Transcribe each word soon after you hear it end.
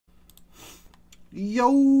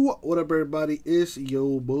Yo, what up, everybody? It's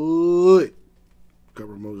yo boy,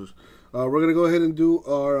 Cover Moses. We're gonna go ahead and do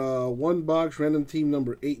our one box random team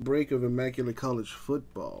number 8 break of Immaculate College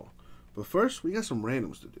football. But first, we got some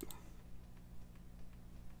randoms to do.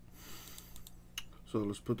 So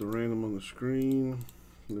let's put the random on the screen.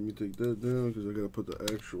 Let me take that down because I gotta put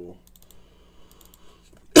the actual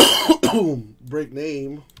break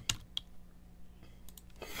name.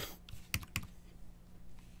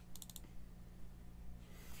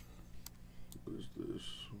 What is this?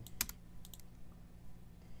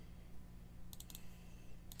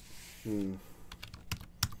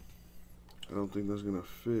 I don't think that's gonna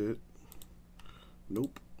fit.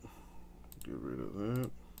 Nope. Get rid of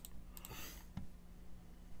that.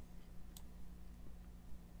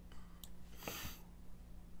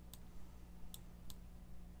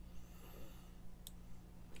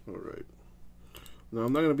 Alright. Now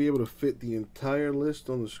I'm not gonna be able to fit the entire list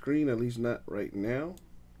on the screen, at least not right now.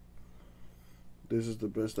 This is the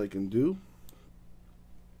best I can do.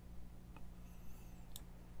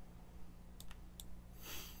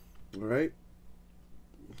 Alright.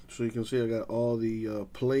 So you can see I got all the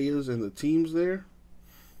players and the teams there.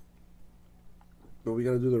 But we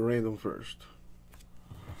got to do the random first.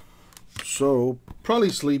 So, probably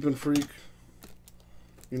Sleeping Freak.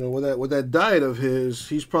 You know, with that diet of his,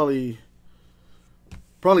 he's probably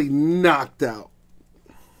knocked out.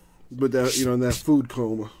 With that, you know, in that food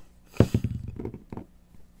coma.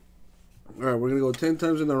 Alright, we're going to go 10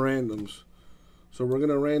 times in the randoms. So we're going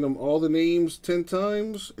to random all the names 10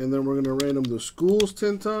 times, and then we're going to random the schools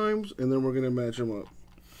 10 times, and then we're going to match them up.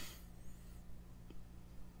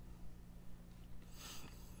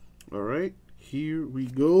 All right, here we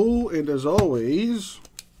go. And as always,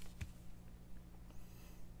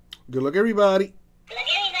 good luck, everybody. Good luck,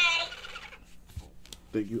 everybody.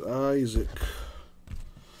 Thank you, Isaac.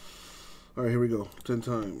 All right, here we go. 10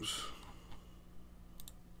 times.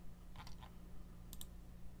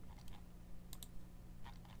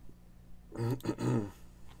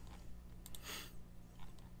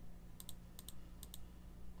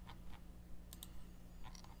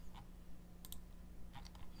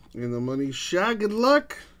 And the money shot. Good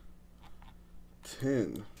luck.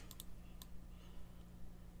 10.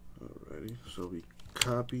 Alrighty, so we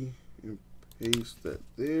copy and paste that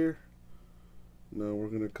there. Now we're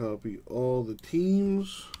going to copy all the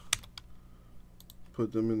teams,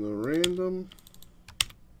 put them in the random,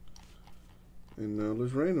 and now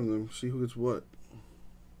let's random them, see who gets what.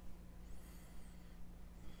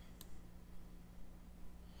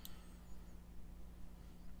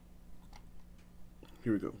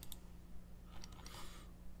 Here we go.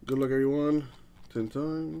 Good luck, everyone. 10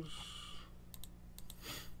 times.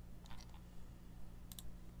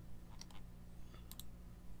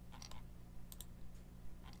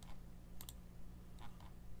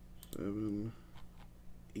 Seven,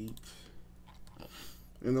 8.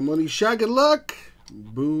 And the money shot. Good luck.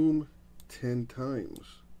 Boom. 10 times.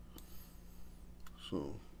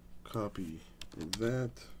 So, copy that.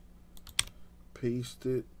 Paste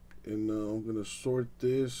it. And now I'm going to sort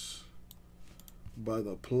this by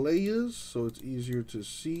the players so it's easier to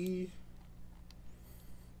see.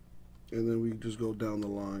 And then we just go down the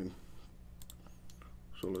line.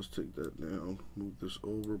 So let's take that down. Move this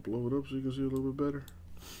over, blow it up so you can see a little bit better.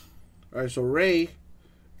 All right, so Ray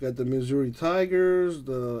got the Missouri Tigers,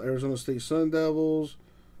 the Arizona State Sun Devils,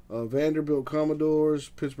 Vanderbilt Commodores,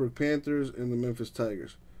 Pittsburgh Panthers, and the Memphis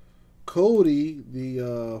Tigers. Cody,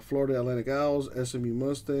 the Florida Atlantic Owls, SMU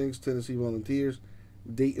Mustangs, Tennessee Volunteers,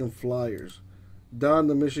 Dayton Flyers. Don,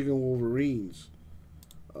 the Michigan Wolverines.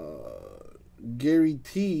 Gary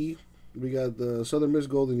T, we got the Southern Miss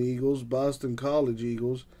Golden Eagles, Boston College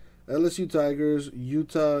Eagles, LSU Tigers,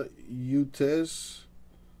 Utah Utes,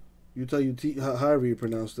 however you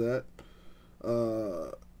pronounce that.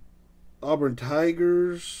 Auburn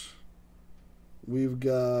Tigers. We've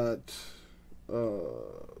got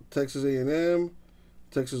Texas A&M,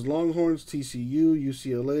 Texas Longhorns, TCU,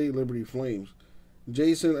 UCLA, Liberty Flames.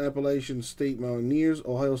 Jason, Appalachian State Mountaineers,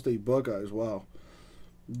 Ohio State Buckeyes. Wow.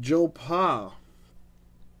 Joe Pa.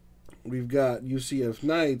 We've got UCF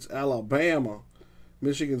Knights, Alabama,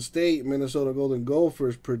 Michigan State, Minnesota Golden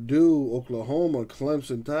Gophers, Purdue, Oklahoma,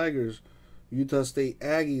 Clemson Tigers, Utah State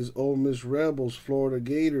Aggies, Ole Miss Rebels, Florida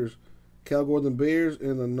Gators, Cal Gordon Bears,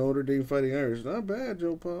 and the Notre Dame Fighting Irish. Not bad,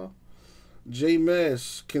 Joe Pa.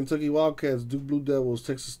 J-Mess, Kentucky Wildcats, Duke Blue Devils,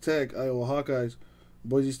 Texas Tech, Iowa Hawkeyes,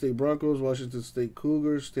 Boise State Broncos, Washington State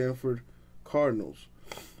Cougars, Stanford Cardinals.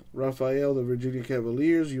 Raphael, the Virginia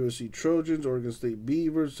Cavaliers, USC Trojans, Oregon State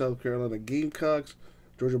Beavers, South Carolina Gamecocks,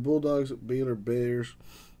 Georgia Bulldogs, Baylor Bears.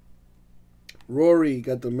 Rory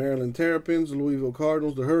got the Maryland Terrapins, Louisville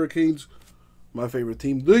Cardinals, the Hurricanes, my favorite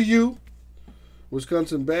team, the U.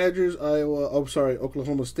 Wisconsin Badgers,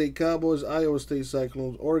 Oklahoma State Cowboys, Iowa State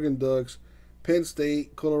Cyclones, Oregon Ducks, Penn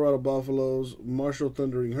State, Colorado Buffaloes, Marshall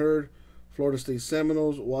Thundering Herd, Florida State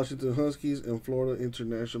Seminoles, Washington Huskies, and Florida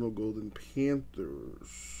International Golden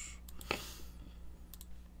Panthers.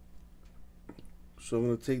 So I'm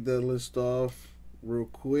going to take that list off real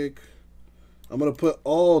quick. I'm going to put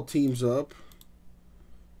all teams up.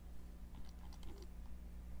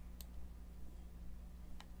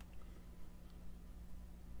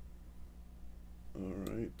 All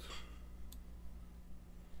right.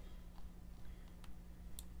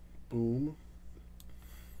 Boom.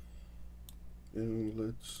 And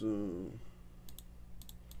let's do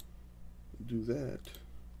that.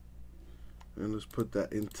 And let's put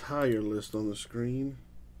that entire list on the screen.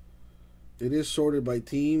 It is sorted by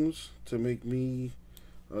teams to make me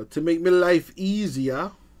life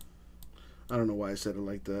easier. I don't know why I said it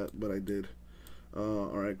like that, but I did.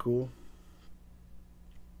 All right, cool.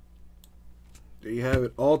 There you have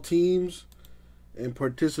it. All teams and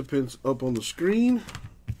participants up on the screen.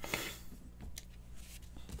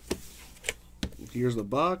 Here's the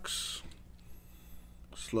box.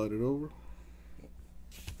 Slide it over.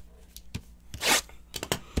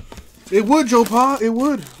 It would, Joe Pa. It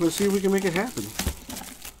would. Let's see if we can make it happen.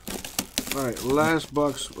 All right, last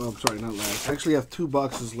box. Oh, I'm sorry, not last. I actually have 2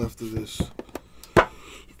 boxes left of this.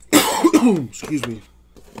 Excuse me.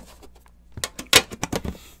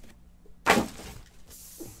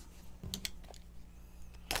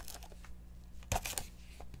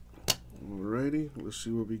 Alrighty, let's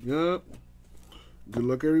see what we got. Good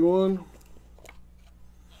luck, everyone.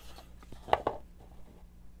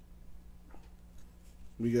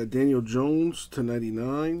 We got Daniel Jones to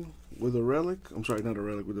 99 with a relic. I'm sorry, not a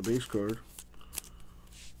relic, with a base card.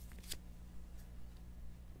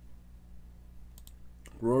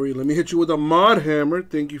 Rory, let me hit you with a mod hammer.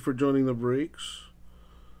 Thank you for joining the breaks.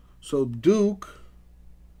 So Duke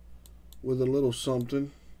with a little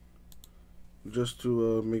something just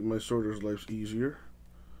to make my sorter's life easier.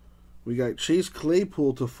 We got Chase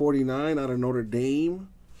Claypool to 49 out of Notre Dame.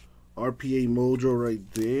 RPA mojo right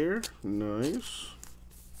there. Nice.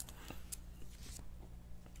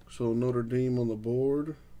 So Notre Dame on the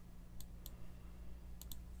board.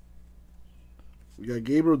 We got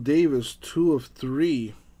Gabriel Davis, 2 of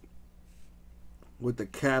 3 with the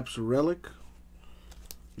Caps relic.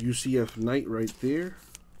 UCF Knight right there.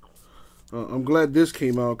 I'm glad this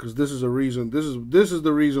came out because this is a reason. This is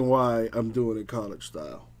the reason why I'm doing it college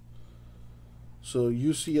style. So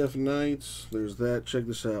UCF Knights, there's that. Check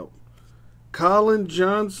this out. Colin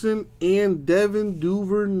Johnson and Devin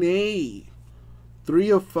Duvernay. 3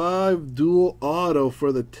 of 5 dual auto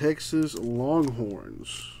for the Texas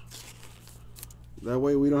Longhorns. That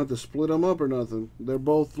way we don't have to split them up or nothing. They're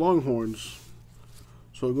both Longhorns.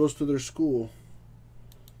 So it goes to their school.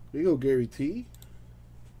 There you go, Gary T.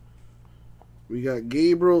 We got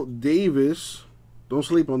Gabriel Davis. Don't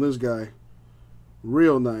sleep on this guy.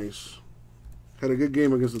 Real nice. Had a good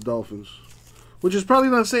game against the Dolphins. Which is probably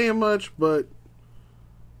not saying much, but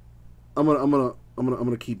I'm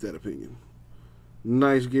gonna keep that opinion.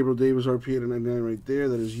 Nice Gabriel Davis RPA to 99 right there.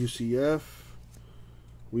 That is UCF.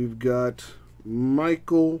 We've got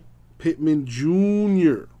Michael Pittman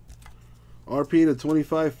Jr. RPA to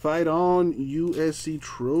 25. Fight on USC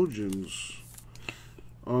Trojans.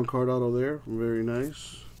 On card auto there. Very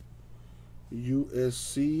nice.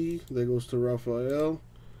 USC. That goes to Raphael.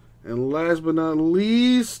 And last but not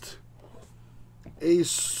least, a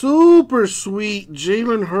super sweet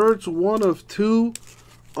Jalen Hurts 1 of 2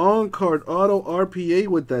 on card auto RPA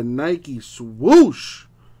with the Nike swoosh.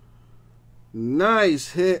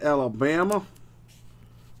 Nice hit, Alabama.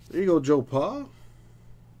 There you go, Joe Pa.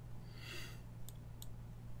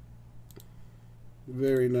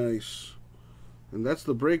 Very nice. And that's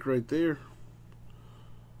the break right there.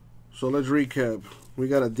 So let's recap. We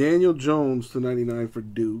got a Daniel Jones to 99 for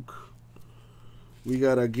Duke. We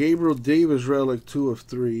got a Gabriel Davis relic 2 of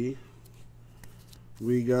 3.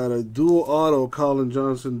 We got a dual auto Colin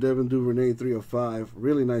Johnson, Devin Duvernay 3 of 5.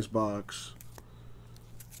 Really nice box.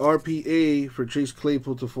 RPA for Chase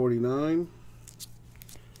Claypool to 49.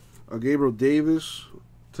 A Gabriel Davis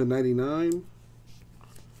to 99.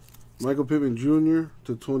 Michael Pittman Jr.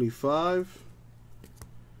 to 25.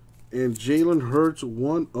 And Jalen Hurts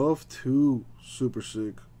 1 of 2. Super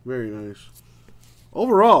sick. Very nice.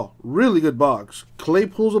 Overall, really good box.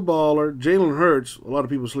 Claypool's a baller. Jalen Hurts, a lot of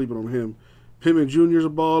people sleeping on him. Pittman Jr. is a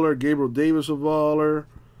baller. Gabriel Davis a baller.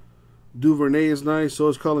 Duvernay is nice. So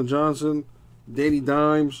is Colin Johnson. Danny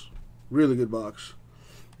Dimes. Really good box.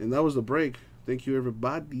 And that was the break. Thank you,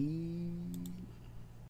 everybody.